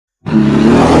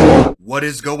What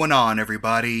is going on,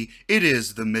 everybody? It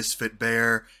is the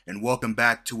Misfitbear, and welcome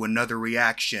back to another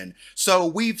reaction. So,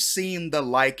 we've seen the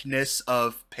likeness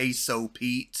of Peso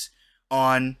Pete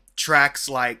on tracks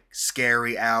like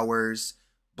Scary Hours,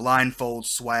 Blindfold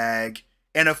Swag,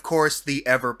 and of course the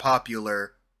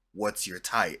ever-popular What's Your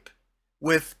Type?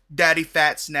 With Daddy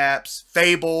Fat Snaps,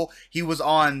 Fable, he was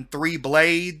on 3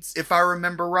 Blades, if I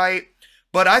remember right.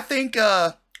 But I think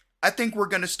we're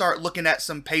gonna start looking at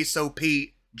some Peso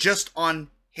Pete just on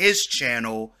his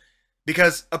channel,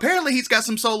 because apparently he's got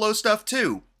some solo stuff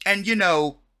too. And you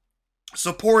know,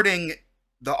 supporting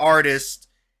the artist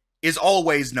is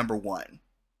always number one.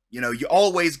 You know, you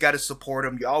always got to support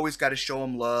them. You always got to show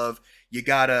them love. You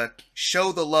got to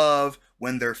show the love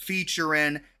when they're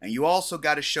featuring, and you also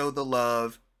got to show the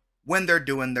love when they're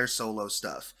doing their solo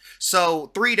stuff.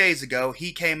 So 3 days ago,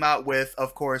 he came out with,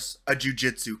 of course, a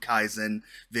Jujutsu Kaisen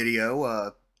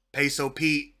video, Peso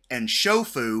Pete and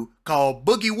Shofu, called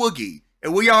Boogie Woogie.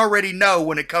 And we already know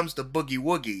when it comes to Boogie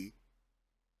Woogie,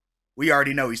 we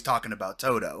already know he's talking about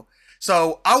Toto.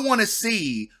 So I want to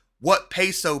see what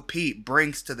Peso Pete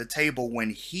brings to the table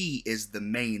when he is the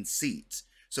main seat.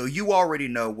 So you already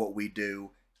know what we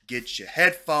do. Get your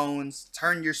headphones,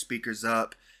 turn your speakers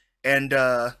up, and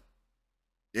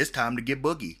it's time to get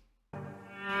boogie.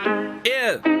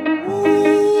 Yeah.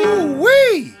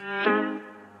 Ooh-wee!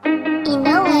 You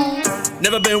know it.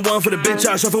 Never been one for the bitch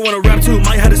out. Shuffle wanna rap too,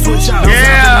 might have to switch out.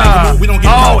 Yeah.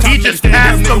 Oh, he just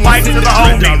passed the mic to the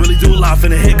homie. I really do a lot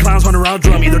finna hit clowns on around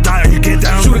drum. Either die or you get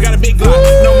down. Shooter got a big gun.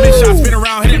 No miss shot. Spin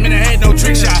around, hit him in the head. No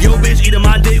trick shot. Yo, bitch, eating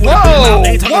my dick. Whoa.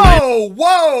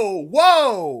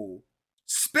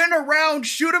 Spin around,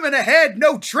 shoot him in the head.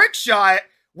 No trick shot.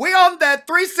 We on that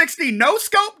 360 no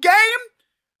scope game?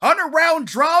 100-round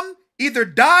drum. Either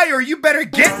die or you better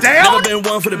get down. Never been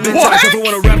one for the bitch out. Shuffle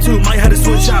wanna rap too, might have to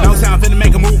switch out. No sound finna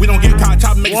make a move. We don't get caught.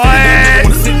 Chop make a stand.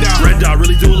 Wanna sit down. Red dot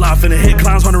really do a lot finna hit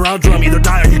clowns on around drum. Either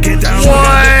die or you get down.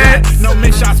 What? No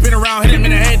miss shot. Spin around, hit him in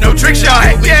the head. No trick shot.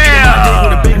 Yeah.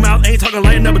 With a big mouth, ain't talking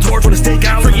lighting up a torch when a stake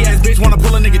out. Freaky ass bitch wanna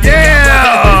pull a nigga.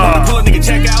 Yeah. Wanna pull a nigga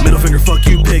check out. Middle finger, fuck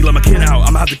you, pig. Let my kid out.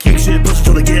 I'ma have to keep shit pushing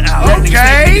till they get out.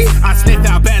 Okay. I sniffed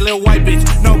out bad little white bitch.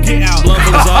 No get out. Love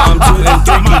is all I'm 2 and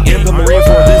 3. Income array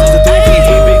for a business to 3 keys.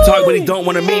 Big talk, but he don't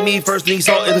wanna meet me. First thing he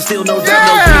saw is still no doubt.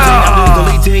 I'm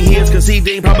just deleting hits,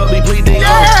 conceiving, probably bleeding.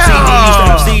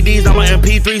 CDs on my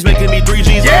MP3s, making me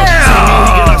 3Gs.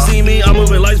 See me, I'm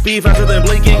moving light speed faster than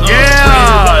blinking.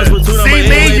 See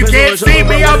me, you can't see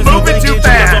me, I'm moving too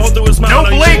fast. No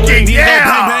blinking,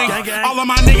 yeah. All of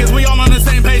my niggas, we all on the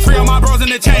same page. Free all my bros in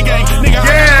the chain gang. Nigga,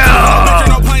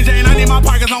 no plain Jane. I need my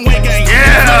pockets on weight gang.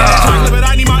 But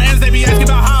I need my ends, they be asking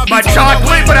about how my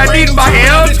chocolate, but I need my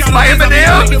M's, my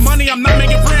M&M's. Money, I'm not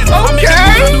making friends. Okay.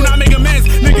 I do not make amends.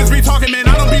 Niggas be talking, man.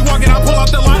 I don't be walking. I pull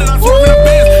off the line and I'm talking to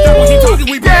bands. That when she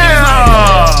talking, we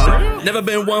never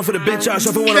been one for the bitch out.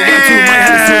 Shuffle wanna rap too, might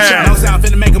have to switch out. No sound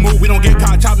finna make a move. We don't get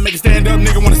caught. Chop and make a stand up.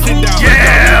 Nigga wanna sit down.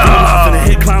 Finna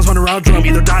hit clowns on around drum.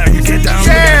 Either die or you get down.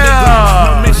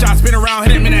 No miss shot. Spin around,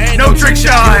 hit him in the head. No trick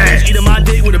shot. Eating my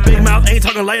dick with a big mouth. Ain't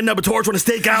talking lighting up a torch when a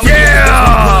stake out.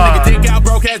 Yeah. Nigga dig out.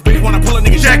 Broke ass bitch wanna pull a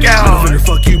nigga check out.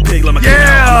 Fuck you, pig. Let my kid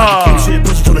out. Keep shit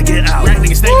push till they get out. Rat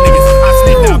nigga, snake niggas. I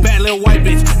sniffed out bad little white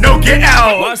bitch. No get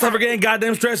out. Why stop forgetting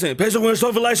goddamn stressing? Peso when it's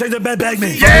over like shake that bag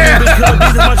me. Yeah.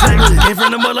 Ain't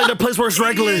from the mud like the place where it's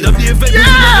reckless. Cause he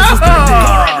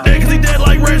dead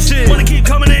like red shit. Wanna keep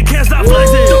coming in, can't stop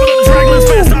flexing. Jumping on the track, let's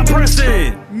fast, stop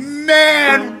pressing.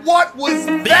 Man, what was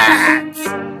that?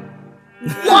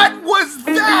 What was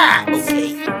that?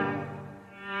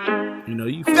 You know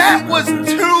you. That was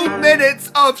 2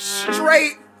 minutes of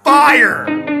straight fire.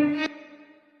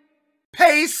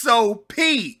 Peso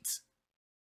Pete,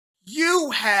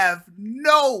 you have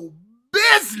no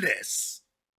business.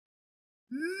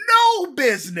 No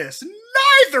business.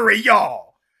 Neither of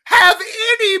y'all have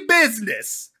any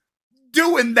business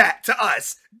doing that to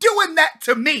us, doing that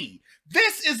to me.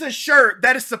 This is a shirt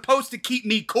that is supposed to keep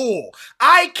me cool.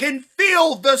 I can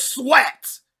feel the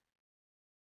sweat.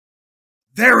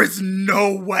 There is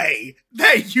no way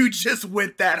that you just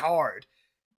went that hard.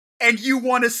 And you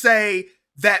want to say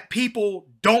that people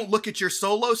don't look at your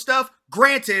solo stuff?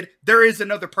 Granted, there is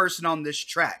another person on this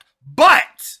track.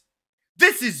 But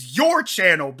this is your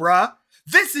channel, bruh.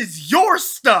 This is your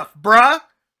stuff, bruh.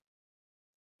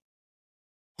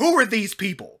 Who are these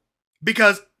people?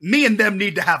 Because me and them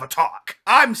need to have a talk.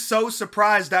 I'm so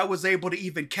surprised I was able to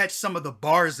even catch some of the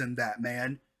bars in that,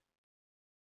 man.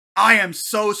 I am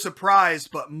so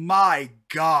surprised, but my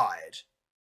God.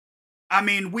 I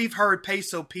mean, we've heard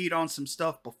Peso Pete on some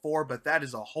stuff before, but that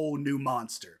is a whole new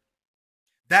monster.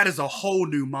 That is a whole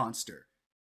new monster.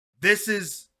 This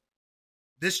is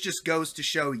this just goes to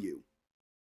show you.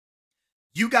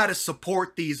 You got to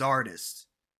support these artists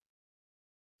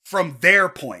from their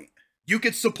point. You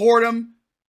could support them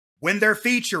when they're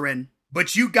featuring,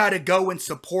 but you got to go and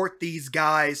support these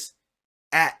guys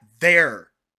at their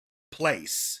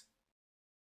place.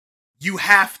 You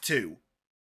have to.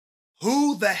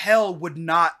 Who the hell would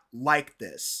not like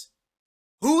this?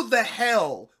 Who the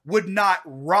hell would not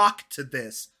rock to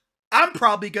this? I'm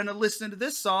probably going to listen to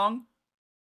this song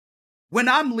when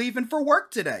I'm leaving for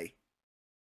work today.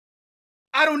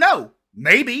 I don't know.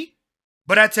 Maybe.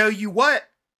 But I tell you what,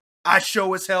 I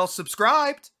sure as hell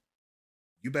subscribed.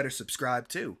 You better subscribe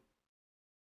too.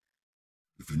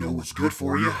 If you know what's good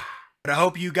for you. But I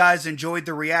hope you guys enjoyed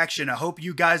the reaction. I hope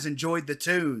you guys enjoyed the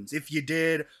tunes. If you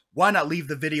did, why not leave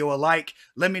the video a like?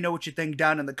 Let me know what you think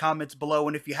down in the comments below.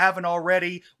 And if you haven't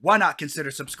already, why not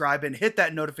consider subscribing? Hit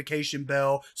that notification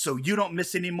bell so you don't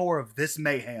miss any more of this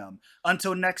mayhem.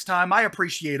 Until next time, I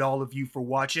appreciate all of you for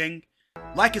watching.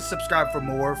 Like and subscribe for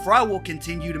more, for I will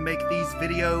continue to make these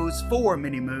videos for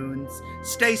many moons.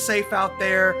 Stay safe out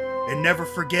there, and never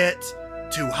forget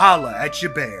to holla at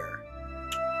your bear.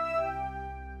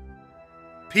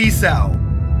 Peace out.